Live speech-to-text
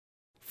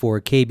For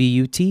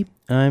KBUT,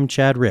 I'm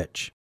Chad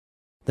Rich.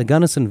 The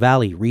Gunnison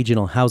Valley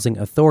Regional Housing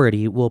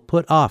Authority will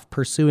put off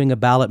pursuing a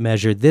ballot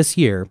measure this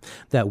year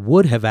that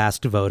would have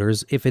asked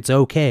voters if it's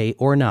okay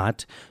or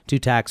not to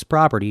tax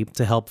property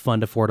to help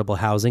fund affordable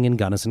housing in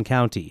Gunnison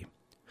County.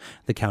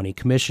 The county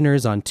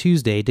commissioners on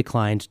Tuesday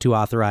declined to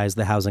authorize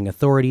the Housing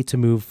Authority to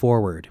move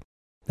forward.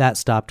 That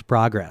stopped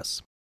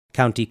progress.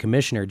 County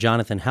Commissioner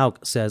Jonathan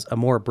Houck says a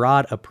more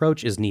broad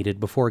approach is needed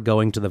before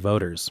going to the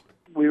voters.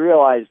 We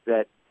realize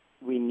that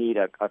we need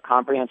a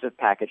comprehensive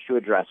package to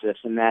address this,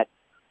 and that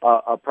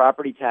a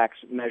property tax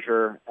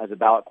measure as a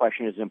ballot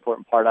question is an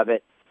important part of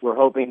it. We're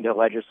hoping to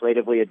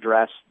legislatively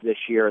address this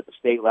year at the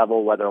state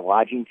level whether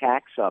lodging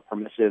tax, a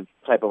permissive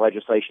type of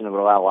legislation that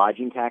would allow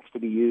lodging tax to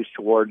be used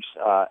towards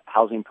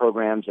housing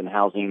programs and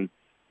housing,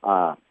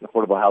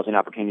 affordable housing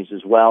opportunities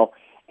as well.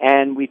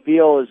 And we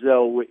feel as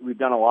though we've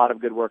done a lot of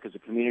good work as a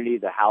community.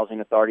 The Housing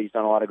Authority has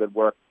done a lot of good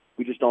work.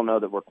 We just don't know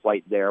that we're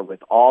quite there with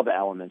all the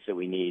elements that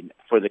we need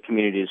for the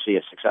community to see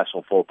a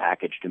successful full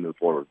package to move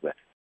forward with.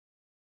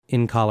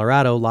 In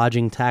Colorado,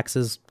 lodging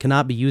taxes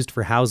cannot be used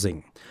for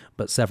housing,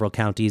 but several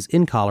counties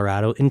in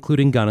Colorado,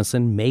 including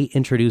Gunnison, may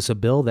introduce a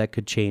bill that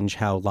could change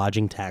how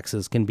lodging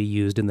taxes can be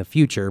used in the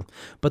future,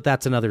 but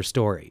that's another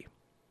story.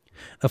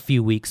 A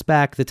few weeks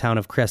back, the town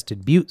of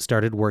Crested Butte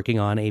started working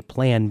on a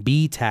Plan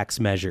B tax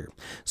measure,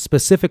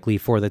 specifically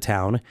for the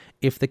town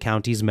if the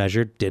county's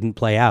measure didn't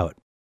play out.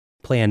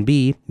 Plan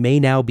B may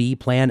now be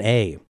Plan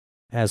A,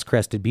 as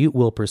Crested Butte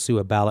will pursue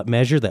a ballot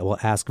measure that will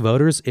ask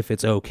voters if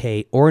it's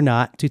okay or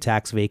not to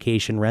tax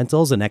vacation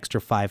rentals an extra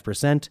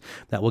 5%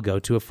 that will go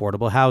to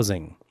affordable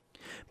housing.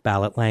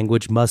 Ballot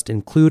language must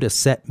include a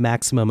set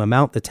maximum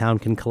amount the town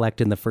can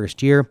collect in the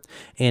first year,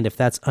 and if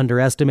that's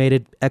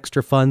underestimated,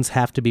 extra funds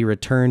have to be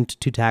returned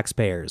to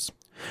taxpayers.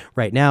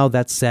 Right now,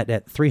 that's set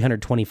at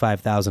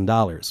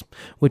 $325,000,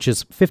 which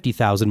is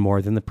 $50,000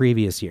 more than the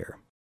previous year.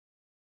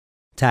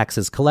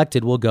 Taxes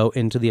collected will go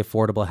into the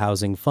Affordable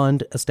Housing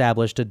Fund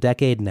established a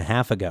decade and a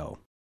half ago.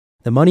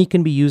 The money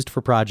can be used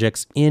for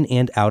projects in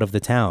and out of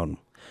the town.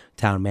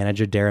 Town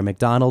manager Darren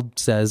McDonald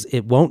says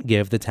it won't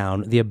give the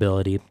town the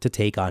ability to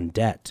take on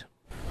debt.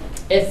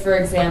 If, for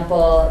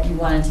example, you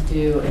wanted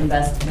to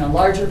invest in a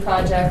larger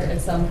project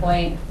at some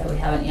point that we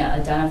haven't yet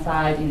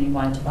identified, you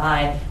wanted to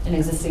buy an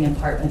existing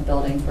apartment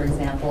building, for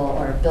example,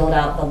 or build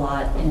out the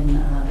lot in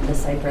the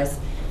Cypress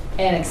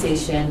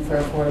annexation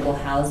for affordable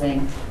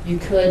housing, you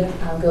could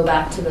go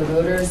back to the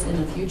voters in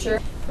the future.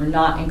 We're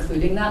not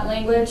including that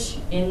language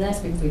in this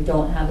because we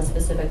don't have a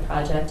specific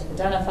project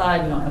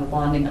identified. We don't have a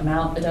bonding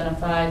amount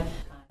identified.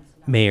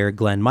 Mayor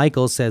Glenn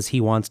Michaels says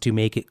he wants to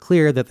make it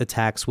clear that the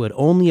tax would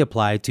only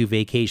apply to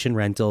vacation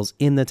rentals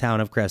in the town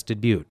of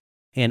Crested Butte,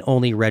 and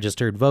only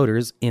registered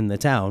voters in the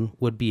town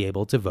would be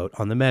able to vote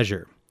on the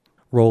measure.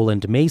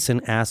 Roland Mason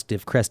asked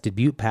if Crested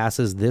Butte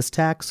passes this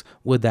tax,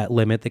 would that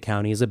limit the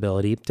county's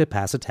ability to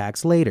pass a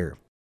tax later?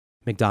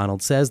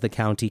 McDonald says the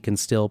county can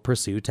still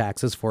pursue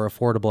taxes for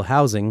affordable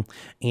housing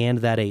and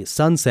that a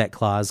sunset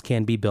clause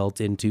can be built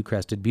into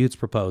Crested Butte's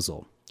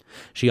proposal.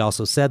 She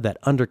also said that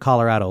under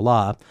Colorado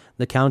law,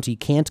 the county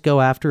can't go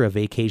after a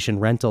vacation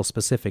rental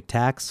specific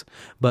tax,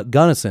 but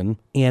Gunnison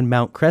and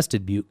Mount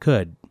Crested Butte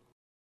could.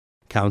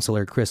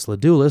 Councilor Chris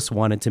Ledoulis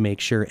wanted to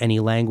make sure any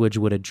language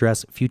would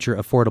address future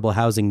affordable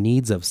housing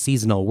needs of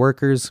seasonal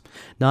workers,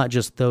 not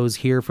just those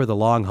here for the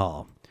long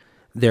haul.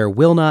 There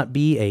will not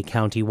be a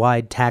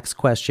countywide tax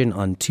question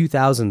on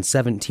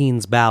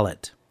 2017's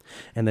ballot,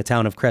 and the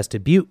town of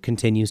Crested Butte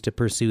continues to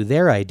pursue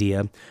their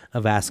idea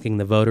of asking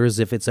the voters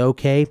if it's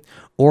okay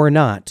or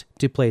not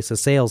to place a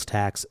sales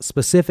tax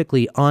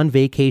specifically on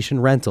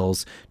vacation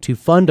rentals to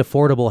fund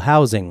affordable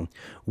housing,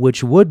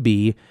 which would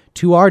be,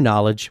 to our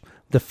knowledge,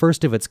 the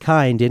first of its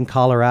kind in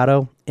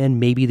Colorado and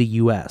maybe the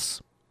U.S.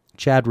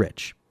 Chad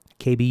Rich,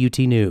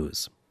 KBUT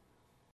News.